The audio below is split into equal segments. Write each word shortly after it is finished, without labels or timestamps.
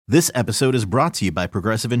This episode is brought to you by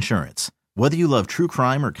Progressive Insurance. Whether you love true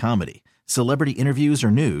crime or comedy, celebrity interviews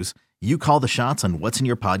or news, you call the shots on what's in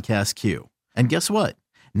your podcast queue. And guess what?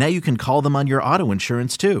 Now you can call them on your auto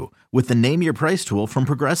insurance too with the Name Your Price tool from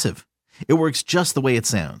Progressive. It works just the way it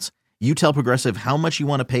sounds. You tell Progressive how much you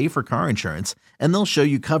want to pay for car insurance, and they'll show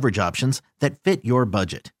you coverage options that fit your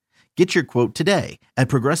budget. Get your quote today at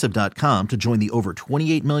Progressive.com to join the over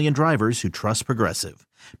 28 million drivers who trust Progressive.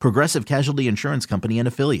 Progressive Casualty Insurance Company and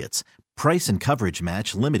Affiliates. Price and coverage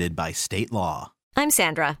match limited by state law. I'm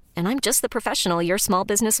Sandra, and I'm just the professional your small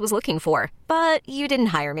business was looking for. But you didn't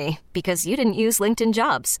hire me because you didn't use LinkedIn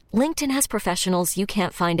Jobs. LinkedIn has professionals you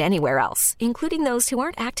can't find anywhere else, including those who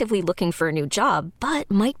aren't actively looking for a new job, but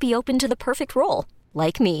might be open to the perfect role,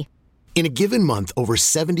 like me. In a given month, over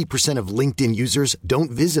 70% of LinkedIn users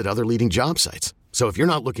don't visit other leading job sites. So if you're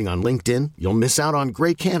not looking on LinkedIn, you'll miss out on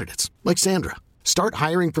great candidates like Sandra. Start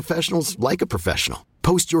hiring professionals like a professional.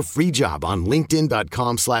 Post your free job on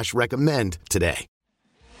linkedin.com/recommend today.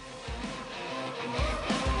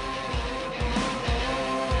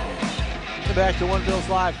 Welcome back to One Bills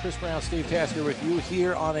Live. Chris Brown, Steve Tasker with you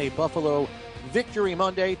here on a Buffalo Victory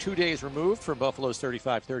Monday, 2 days removed from Buffalo's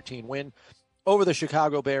 35-13 win over the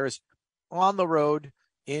Chicago Bears on the road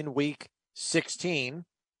in Week 16.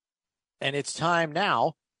 And it's time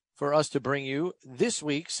now for us to bring you this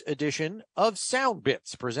week's edition of Sound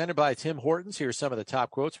Bits, presented by Tim Hortons. Here's some of the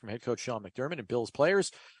top quotes from head coach Sean McDermott and Bills players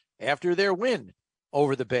after their win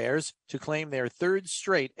over the Bears to claim their third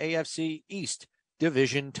straight AFC East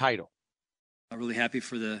division title. I'm really happy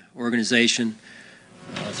for the organization.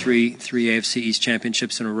 Three AFC East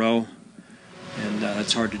championships in a row, and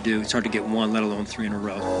that's hard to do. It's hard to get one, let alone three in a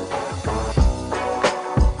row.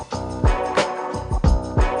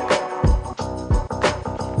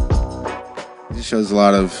 It shows a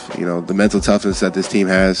lot of, the mental toughness that this team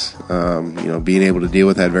has, being able to deal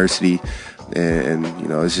with adversity. And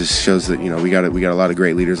it just shows that, we got a lot of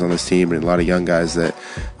great leaders on this team and a lot of young guys that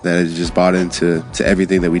have just bought into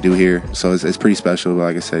everything that we do here. So it's pretty special. But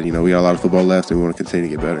like I said, we got a lot of football left and we want to continue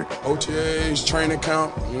to get better. OTAs, training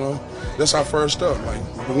camp, that's our first step.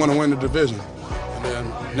 We want to win the division. And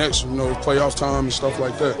then next, playoff time and stuff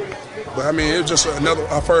like that. But, it's just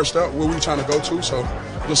our first step where we're trying to go to. So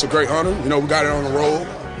just a great honor. We got it on the road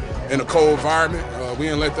in a cold environment. We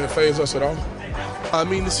didn't let that phase us at all.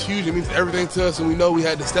 It's huge. It means everything to us, and we know we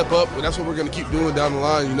had to step up, and that's what we're going to keep doing down the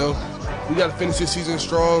line, We got to finish this season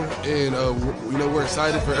strong, and, we're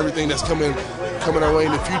excited for everything that's coming our way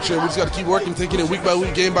in the future. We just got to keep working, taking it week by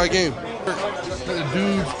week, game by game. The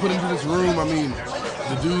dudes put into this room,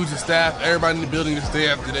 the dudes, the staff, everybody in the building this day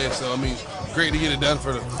after day. So, great to get it done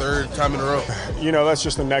for the third time in a row. That's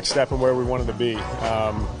just the next step in where we wanted to be.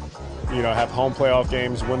 Have home playoff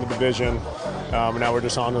games, win the division, and now we're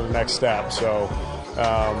just on to the next step. So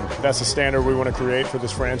that's the standard we want to create for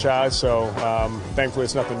this franchise. So thankfully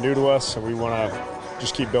it's nothing new to us, and we want to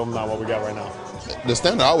just keep building on what we got right now. The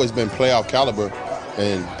standard always been playoff caliber,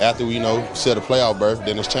 and after we set a playoff berth,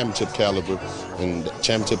 then it's championship caliber, and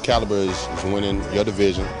championship caliber is winning your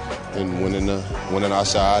division and winning our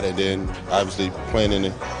side, and then obviously playing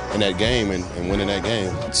in that game and winning that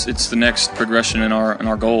game. It's the next progression in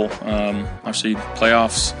our goal. Obviously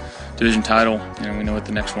playoffs, division title, and we know what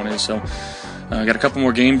the next one is. So got a couple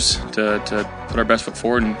more games to put our best foot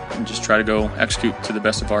forward and just try to go execute to the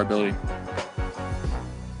best of our ability.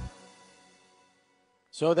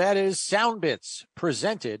 So that is Sound Bits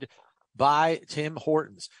presented by Tim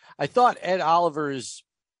Hortons. I thought Ed Oliver's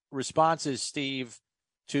responses, Steve,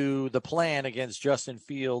 to the plan against Justin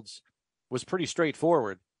Fields was pretty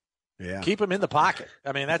straightforward. Yeah. Keep him in the pocket.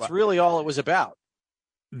 That's really all it was about.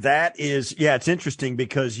 That is, it's interesting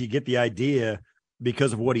because you get the idea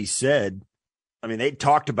because of what he said. They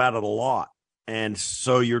talked about it a lot. And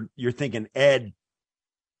so you're thinking Ed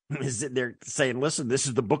is there saying, listen, this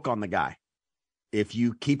is the book on the guy. If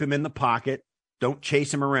you keep him in the pocket, don't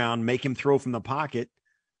chase him around, make him throw from the pocket,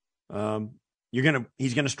 he's going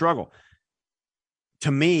to struggle.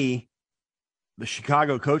 To me, the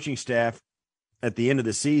Chicago coaching staff at the end of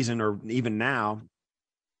the season, or even now,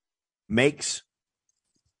 makes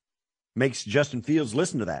Justin Fields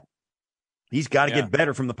listen to that. He's got to get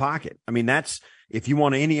better from the pocket. That's, if you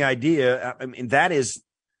want any idea, that is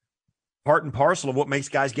part and parcel of what makes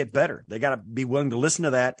guys get better. They got to be willing to listen to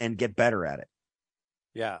that and get better at it.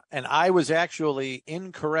 Yeah, and I was actually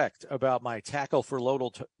incorrect about my tackle for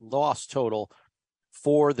loss total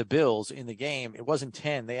for the Bills in the game. It wasn't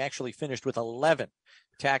 10. They actually finished with 11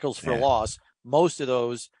 tackles for loss. Most of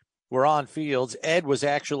those were on Fields. Ed was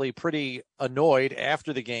actually pretty annoyed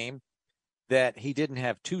after the game that he didn't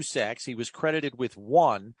have 2 sacks. He was credited with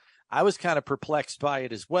 1. I was kind of perplexed by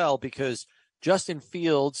it as well, because Justin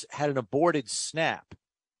Fields had an aborted snap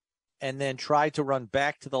and then tried to run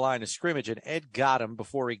back to the line of scrimmage, and Ed got him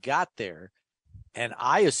before he got there. And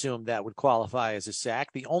I assumed that would qualify as a sack.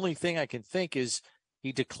 The only thing I can think is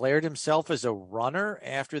he declared himself as a runner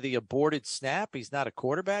after the aborted snap. He's not a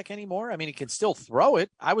quarterback anymore. I mean, he can still throw it.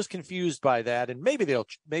 I was confused by that, and maybe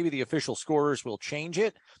the official scorers will change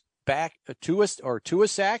it back to a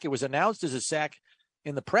sack. It was announced as a sack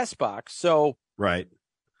in the press box. So right.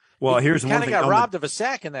 Well, here's one thing. Kind of got robbed of a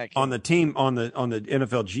sack in that game. On the team, on the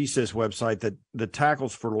NFL GSIS website, that the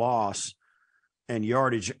tackles for loss and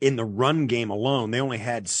yardage in the run game alone, they only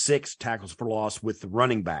had 6 tackles for loss with the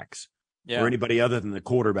running backs or anybody other than the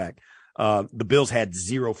quarterback. The Bills had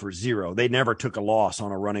 0 for 0. They never took a loss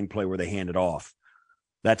on a running play where they handed off.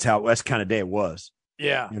 That's the kind of day it was.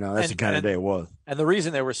 Yeah. That's the kind of day it was. And the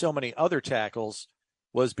reason there were so many other tackles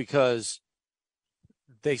was because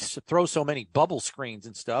they throw so many bubble screens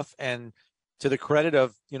and stuff. And to the credit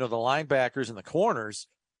of, the linebackers and the corners,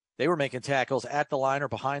 they were making tackles at the line or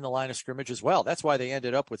behind the line of scrimmage as well. That's why they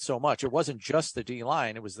ended up with so much. It wasn't just the D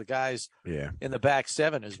line. It was the guys in the back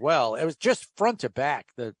 7 as well. It was just front to back.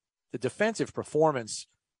 The defensive performance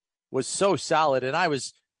was so solid. And I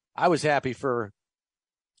was happy for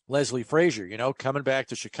Leslie Frazier, coming back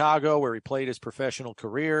to Chicago where he played his professional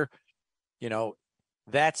career.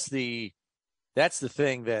 That's the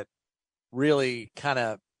thing that really kind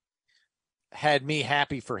of had me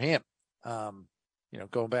happy for him.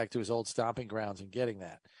 Going back to his old stomping grounds and getting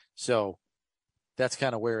that. So that's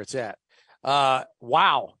kind of where it's at.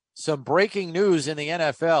 Wow. Some breaking news in the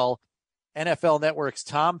NFL. NFL Network's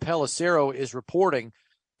Tom Pelissero is reporting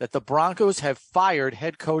that the Broncos have fired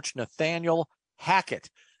head coach Nathaniel Hackett.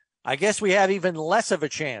 I guess we have even less of a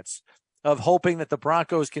chance of hoping that the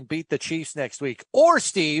Broncos can beat the Chiefs next week. Or,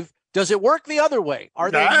 Steve, does it work the other way?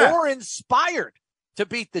 Are they more inspired to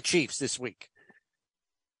beat the Chiefs this week?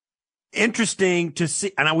 Interesting to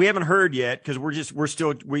see. And we haven't heard yet because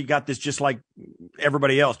we got this just like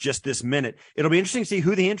everybody else just this minute. It'll be interesting to see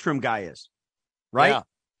who the interim guy is, right?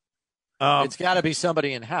 Yeah. It's got to be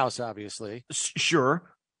somebody in house, obviously. Sure.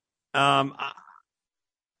 And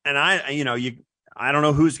I don't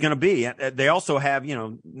know who's going to be. They also have,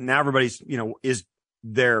 now everybody's, is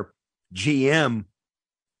their GM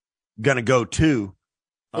going to go too?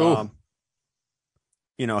 Who's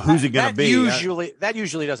it going to be? That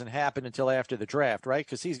usually doesn't happen until after the draft, right?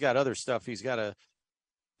 Because he's got other stuff he's got to.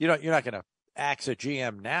 You're not going to axe a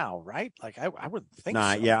GM now, right? Like I wouldn't think.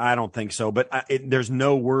 so. Yeah, I don't think so. But there's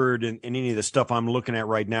no word in any of the stuff I'm looking at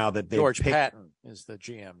right now that George Patton is the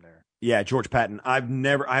GM there. Yeah, George Patton. I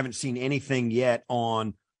haven't seen anything yet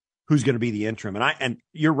on who's going to be the interim. And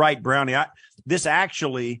you're right, Brownie. This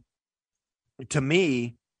actually, to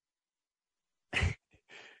me,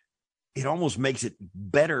 it almost makes it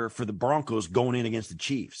better for the Broncos going in against the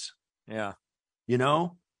Chiefs. Yeah.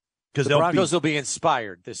 Because the Broncos will be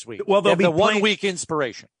inspired this week. Well, they'll be the 1 week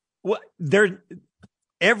inspiration. Well,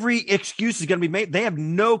 every excuse is going to be made. They have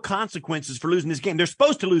no consequences for losing this game. They're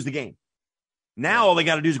supposed to lose the game. Now all they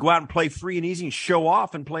got to do is go out and play free and easy and show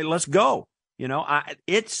off and play. Let's go.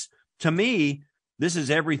 It's, to me, this is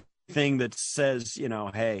everything that says,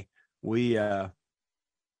 hey, we're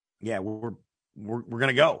going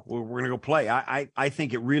to go. We're going to go play. I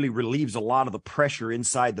think it really relieves a lot of the pressure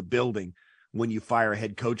inside the building when you fire a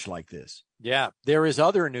head coach like this. Yeah. There is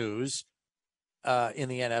other news in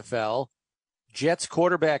the NFL. Jets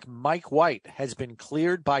quarterback Mike White has been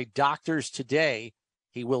cleared by doctors today.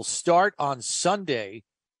 He will start on Sunday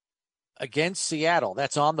against Seattle.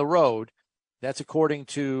 That's on the road. That's according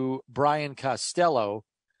to Brian Costello,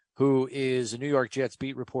 who is a New York Jets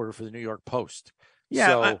beat reporter for the New York Post.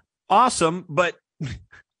 Yeah. Awesome, but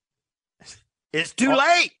it's too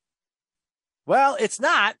late. Well, it's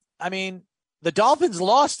not. I mean, the Dolphins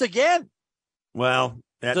lost again. Well,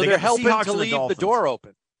 so they're helping to leave the door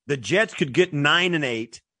open. The Jets could get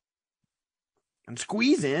 9-8 and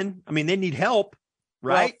squeeze in. I mean, they need help,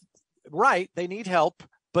 right? Well, right. They need help.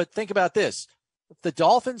 But think about this. If the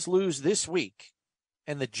Dolphins lose this week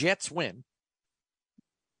and the Jets win,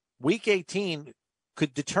 week 18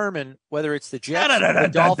 could determine whether it's the Jets or the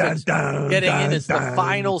Dolphins getting in as the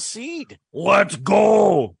final seed. Let's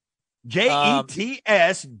go.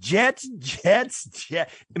 Jets, Jets.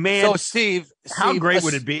 Man, so Steve, how great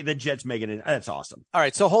would it be? The Jets making it. That's awesome. All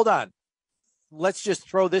right, so hold on. Let's just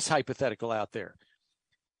throw this hypothetical out there.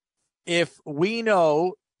 If we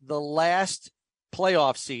know the last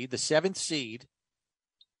playoff seed, the 7th seed,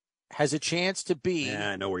 has a chance to be.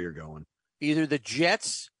 Yeah, I know where you're going. Either the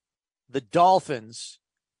Jets, the Dolphins.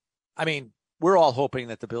 I mean, we're all hoping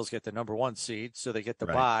that the Bills get the number 1 seed, so they get the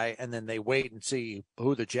Right. bye, and then they wait and see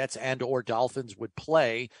who the Jets and or Dolphins would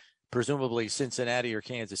play, presumably Cincinnati or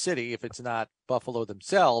Kansas City, if it's not Buffalo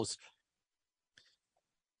themselves.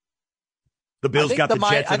 The Bills got the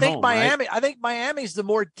Jets at home, Miami. right? I think Miami's the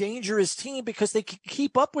more dangerous team because they can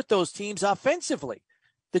keep up with those teams offensively.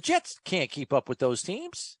 The Jets can't keep up with those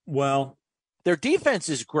teams. Well, their defense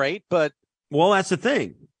is great, but that's the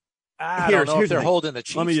thing. I don't know if they're holding the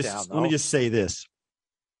Chiefs down. Let me just say this: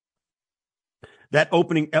 that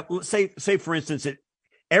opening, say for instance,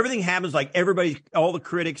 everything happens like all the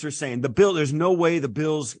critics are saying. There's no way the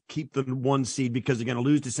Bills keep the 1 seed because they're going to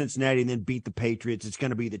lose to Cincinnati and then beat the Patriots. It's going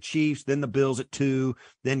to be the Chiefs, then the Bills at 2,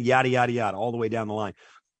 then yada yada yada, all the way down the line.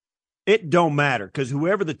 It don't matter because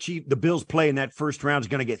whoever the Bills play in that first round is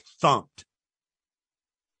going to get thumped.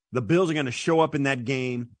 The Bills are going to show up in that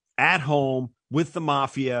game at home with the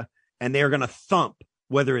Mafia, and they're going to thump,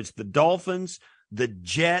 whether it's the Dolphins, the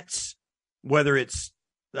Jets, whether it's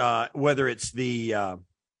the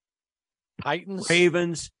Titans,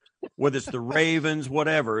 Ravens, whether it's the Ravens,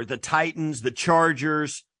 whatever, the Titans, the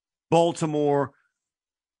Chargers, Baltimore.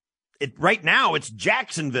 Right now, it's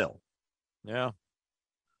Jacksonville. Yeah.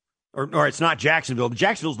 Or it's not Jacksonville.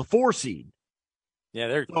 Jacksonville's the 4 seed. Yeah,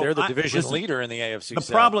 they're the division leader in the AFC.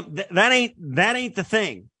 The problem that ain't the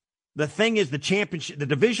thing. The thing is the championship, the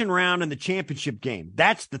division round and the championship game.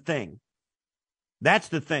 That's the thing. That's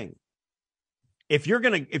the thing. If you're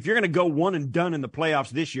gonna go one and done in the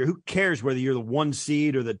playoffs this year, who cares whether you're the 1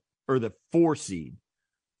 seed or the 4 seed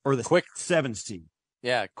or the 7 seed?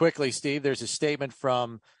 Yeah, quickly, Steve. There's a statement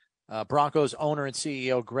from Broncos owner and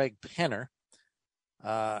CEO Greg Penner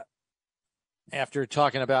after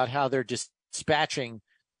talking about how they're dispatching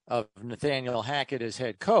of Nathaniel Hackett as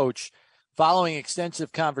head coach. Following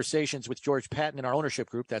extensive conversations with George Patton in our ownership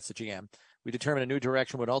group, that's the GM, we determined a new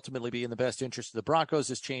direction would ultimately be in the best interest of the Broncos.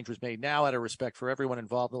 This change was made now out of respect for everyone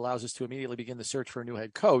involved. It allows us to immediately begin the search for a new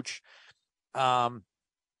head coach. I'm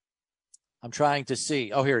trying to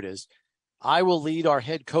see. Oh, here it is. I will lead our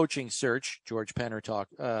head coaching search. George Penner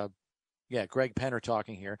Greg Penner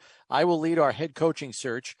talking here. I will lead our head coaching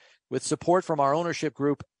search with support from our ownership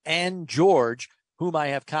group and George, whom I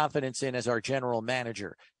have confidence in as our general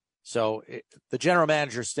manager. So the general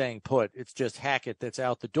manager is staying put. It's just Hackett that's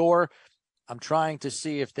out the door. I'm trying to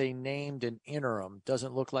see if they named an interim.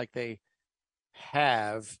 Doesn't look like they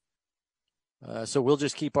have. So we'll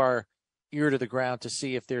just keep our ear to the ground to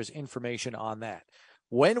see if there's information on that.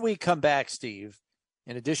 When we come back, Steve,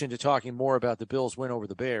 in addition to talking more about the Bills' win over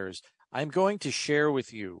the Bears, I'm going to share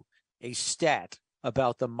with you a stat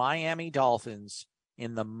about the Miami Dolphins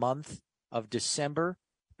in the month of December.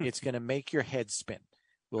 It's going to make your head spin.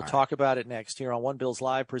 We'll talk about it next here on One Bills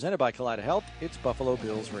Live, presented by Kaleida Health. It's Buffalo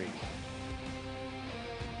Bills Radio.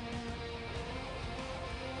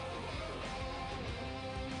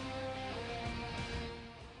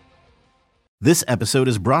 This episode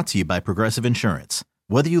is brought to you by Progressive Insurance.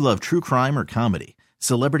 Whether you love true crime or comedy,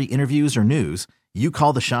 celebrity interviews or news, you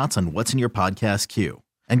call the shots on what's in your podcast queue.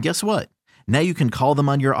 And guess what? Now you can call them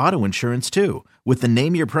on your auto insurance too with the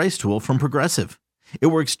Name Your Price tool from Progressive. It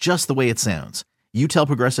works just the way it sounds. You tell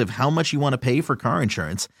Progressive how much you want to pay for car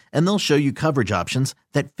insurance, and they'll show you coverage options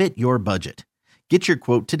that fit your budget. Get your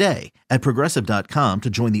quote today at Progressive.com to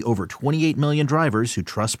join the over 28 million drivers who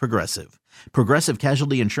trust Progressive. Progressive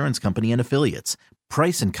Casualty Insurance Company and Affiliates.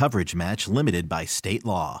 Price and coverage match limited by state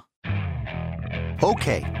law.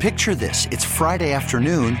 Okay, picture this. It's Friday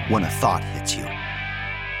afternoon when a thought hits you.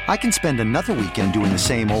 I can spend another weekend doing the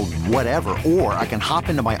same old whatever, or I can hop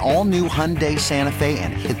into my all-new Hyundai Santa Fe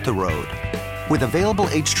and hit the road. With available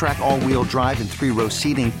H-Track all-wheel drive and 3-row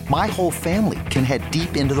seating, my whole family can head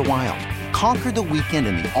deep into the wild. Conquer the weekend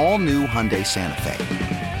in the all-new Hyundai Santa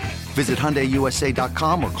Fe. Visit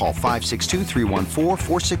HyundaiUSA.com or call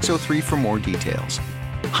 562-314-4603 for more details.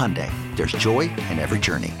 Hyundai, there's joy in every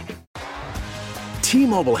journey.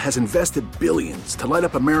 T-Mobile has invested billions to light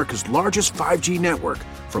up America's largest 5G network,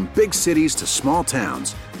 from big cities to small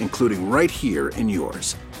towns, including right here in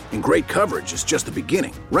yours. And great coverage is just the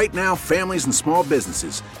beginning. Right now, families and small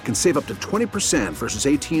businesses can save up to 20% versus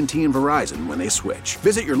AT&T and Verizon when they switch.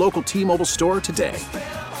 Visit your local T-Mobile store today.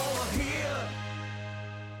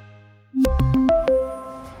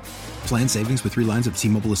 Plan savings with 3 lines of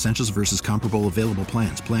T-Mobile Essentials versus comparable available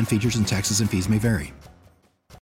plans. Plan features and taxes and fees may vary.